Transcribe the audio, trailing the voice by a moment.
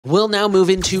We'll now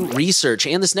move into research,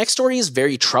 and this next story is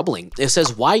very troubling. It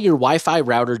says why your Wi-Fi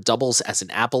router doubles as an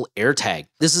Apple AirTag.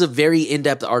 This is a very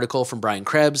in-depth article from Brian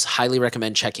Krebs. Highly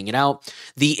recommend checking it out.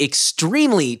 The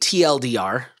extremely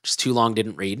TLDR, just too long,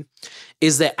 didn't read,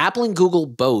 is that Apple and Google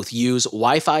both use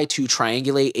Wi-Fi to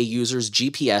triangulate a user's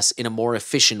GPS in a more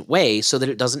efficient way so that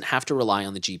it doesn't have to rely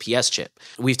on the GPS chip.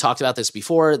 We've talked about this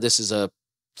before. This is a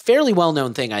fairly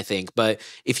well-known thing, I think, but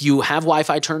if you have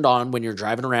Wi-Fi turned on when you're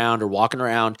driving around or walking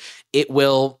around, it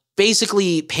will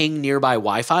basically ping nearby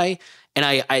Wi-Fi. And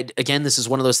I again, this is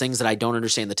one of those things that I don't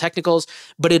understand the technicals,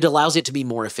 but it allows it to be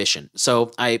more efficient.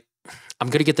 So I'm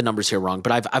going to get the numbers here wrong,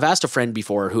 but I've asked a friend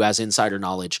before who has insider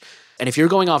knowledge. And if you're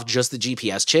going off just the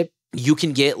GPS chip, you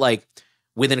can get like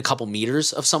within a couple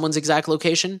meters of someone's exact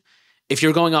location. If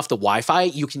you're going off the Wi-Fi,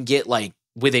 you can get like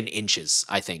within inches,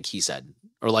 I think he said,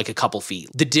 or like a couple feet.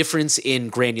 The difference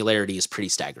in granularity is pretty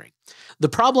staggering. The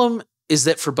problem is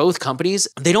that for both companies,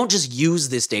 they don't just use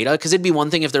this data, because it'd be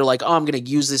one thing if they're like, oh, I'm going to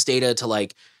use this data to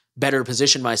like better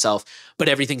position myself, but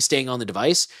everything's staying on the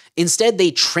device. Instead,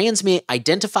 they transmit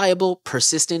identifiable,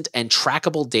 persistent, and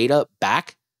trackable data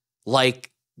back, like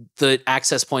the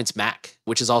access points MAC,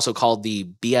 which is also called the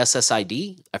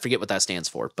BSSID. I forget what that stands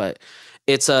for, but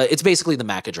it's basically the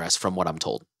MAC address from what I'm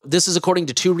told. This is according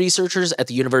to two researchers at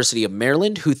the University of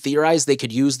Maryland who theorized they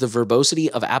could use the verbosity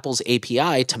of Apple's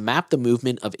API to map the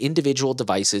movement of individual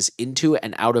devices into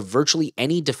and out of virtually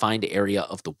any defined area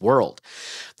of the world.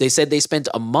 They said they spent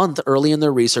a month early in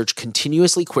their research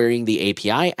continuously querying the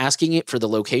API, asking it for the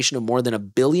location of more than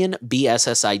 1 billion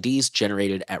BSSIDs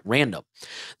generated at random.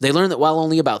 They learned that while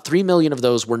only about 3 million of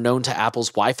those were known to Apple's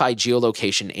Wi-Fi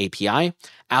geolocation API,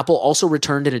 Apple also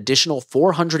returned an additional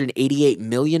 488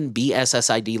 million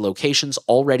BSSID locations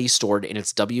already stored in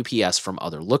its WPS from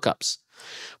other lookups.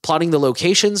 Plotting the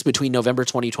locations between November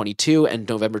 2022 and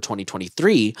November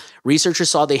 2023, researchers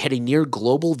saw they had a near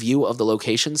global view of the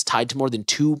locations tied to more than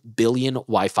 2 billion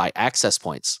Wi-Fi access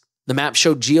points. The map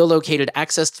showed geolocated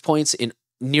access points in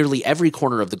nearly every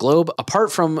corner of the globe,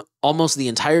 apart from almost the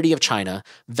entirety of China,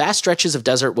 vast stretches of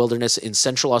desert wilderness in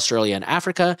Central Australia and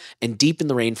Africa, and deep in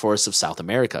the rainforests of South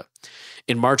America.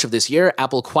 In March of this year,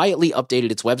 Apple quietly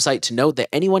updated its website to note that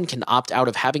anyone can opt out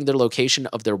of having their location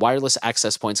of their wireless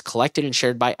access points collected and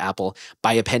shared by Apple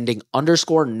by appending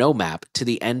 _nomap to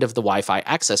the end of the Wi-Fi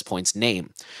access point's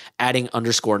name. Adding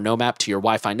 _nomap to your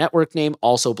Wi-Fi network name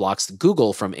also blocks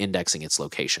Google from indexing its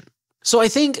location. So I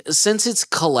think since it's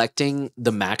collecting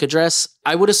the MAC address,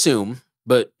 I would assume,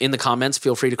 but in the comments,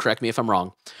 feel free to correct me if I'm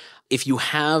wrong, if you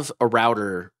have a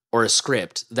router or a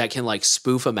script that can like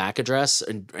spoof a MAC address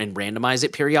and randomize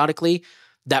it periodically,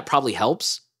 that probably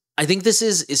helps. I think this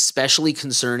is especially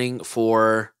concerning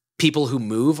for people who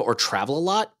move or travel a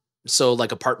lot. So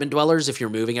like apartment dwellers, if you're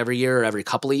moving every year or every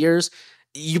couple of years,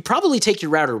 you probably take your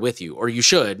router with you, or you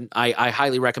should. I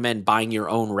highly recommend buying your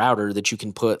own router that you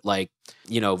can put like,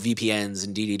 VPNs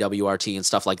and DDWRT and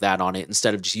stuff like that on it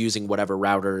instead of just using whatever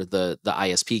router the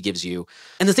ISP gives you.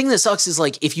 And the thing that sucks is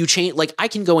like if you change, like I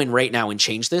can go in right now and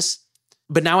change this,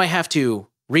 but now I have to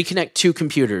reconnect 2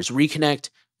 computers,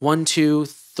 reconnect 1, 2,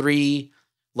 3,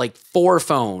 like 4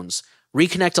 phones,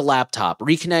 reconnect a laptop,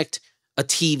 reconnect a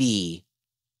TV,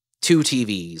 2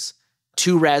 TVs.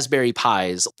 2 Raspberry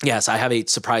Pis. Yes, I have a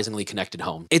surprisingly connected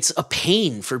home. It's a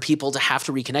pain for people to have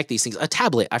to reconnect these things. A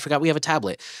tablet. I forgot we have a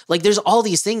tablet. Like there's all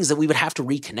these things that we would have to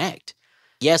reconnect.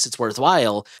 Yes, it's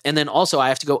worthwhile. And then also I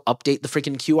have to go update the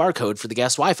freaking QR code for the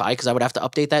guest Wi-Fi because I would have to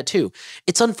update that too.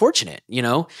 It's unfortunate,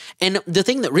 And the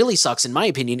thing that really sucks, in my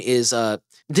opinion, is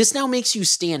this now makes you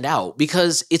stand out,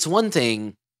 because it's one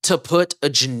thing to put a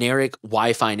generic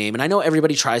Wi-Fi name. And I know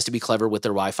everybody tries to be clever with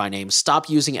their Wi-Fi name. Stop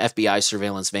using FBI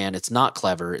surveillance van. It's not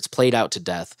clever. It's played out to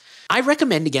death. I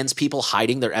recommend against people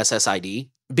hiding their SSID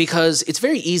because it's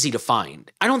very easy to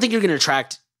find. I don't think you're going to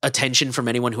attract attention from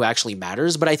anyone who actually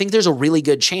matters, but I think there's a really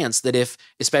good chance that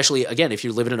especially again, if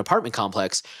you live in an apartment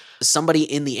complex, somebody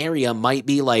in the area might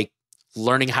be like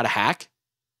learning how to hack,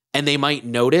 and they might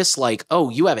notice like, oh,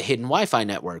 you have a hidden Wi-Fi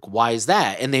network. Why is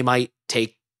that? And they might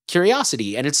take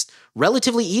curiosity, and it's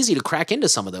relatively easy to crack into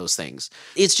some of those things.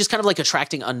 It's just kind of like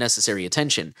attracting unnecessary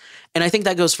attention. And I think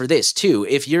that goes for this too.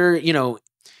 If you're,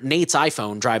 Nate's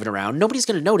iPhone driving around, nobody's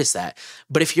going to notice that.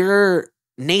 But if you're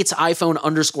Nate's iPhone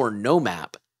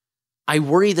 _nomap, I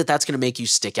worry that that's going to make you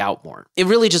stick out more. It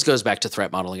really just goes back to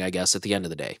threat modeling, I guess, at the end of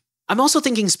the day. I'm also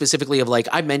thinking specifically of like,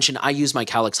 I mentioned I use my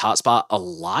Calix hotspot a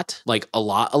lot, like a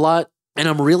lot. And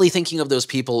I'm really thinking of those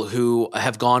people who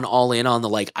have gone all in on the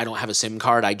like, I don't have a SIM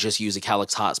card, I just use a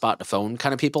Calix hotspot and a phone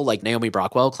kind of people, like Naomi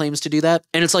Brockwell claims to do that.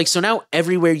 And it's like, so now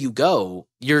everywhere you go,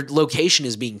 your location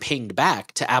is being pinged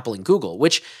back to Apple and Google,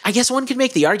 which I guess one could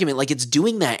make the argument like it's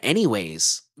doing that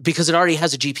anyways, because it already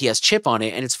has a GPS chip on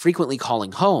it and it's frequently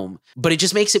calling home, but it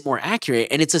just makes it more accurate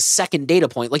and it's a second data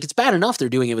point. Like it's bad enough they're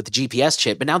doing it with the GPS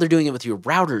chip, but now they're doing it with your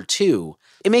router too.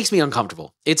 It makes me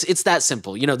uncomfortable. It's that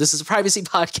simple. You know, this is a privacy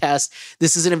podcast.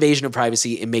 This is an invasion of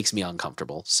privacy. It makes me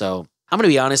uncomfortable. So I'm going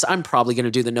to be honest, I'm probably going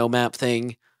to do the no map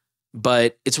thing,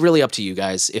 but it's really up to you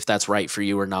guys if that's right for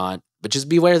you or not. But just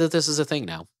beware that this is a thing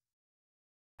now.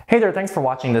 Hey there, thanks for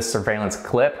watching this surveillance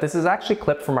clip. This is actually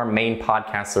clipped from our main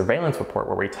podcast surveillance report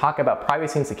where we talk about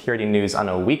privacy and security news on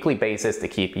a weekly basis to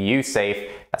keep you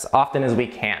safe as often as we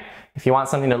can. If you want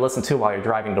something to listen to while you're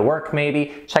driving to work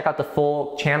maybe, check out the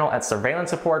full channel at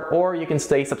Surveillance Report, or you can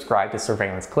stay subscribed to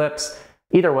Surveillance Clips.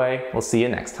 Either way, we'll see you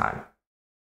next time.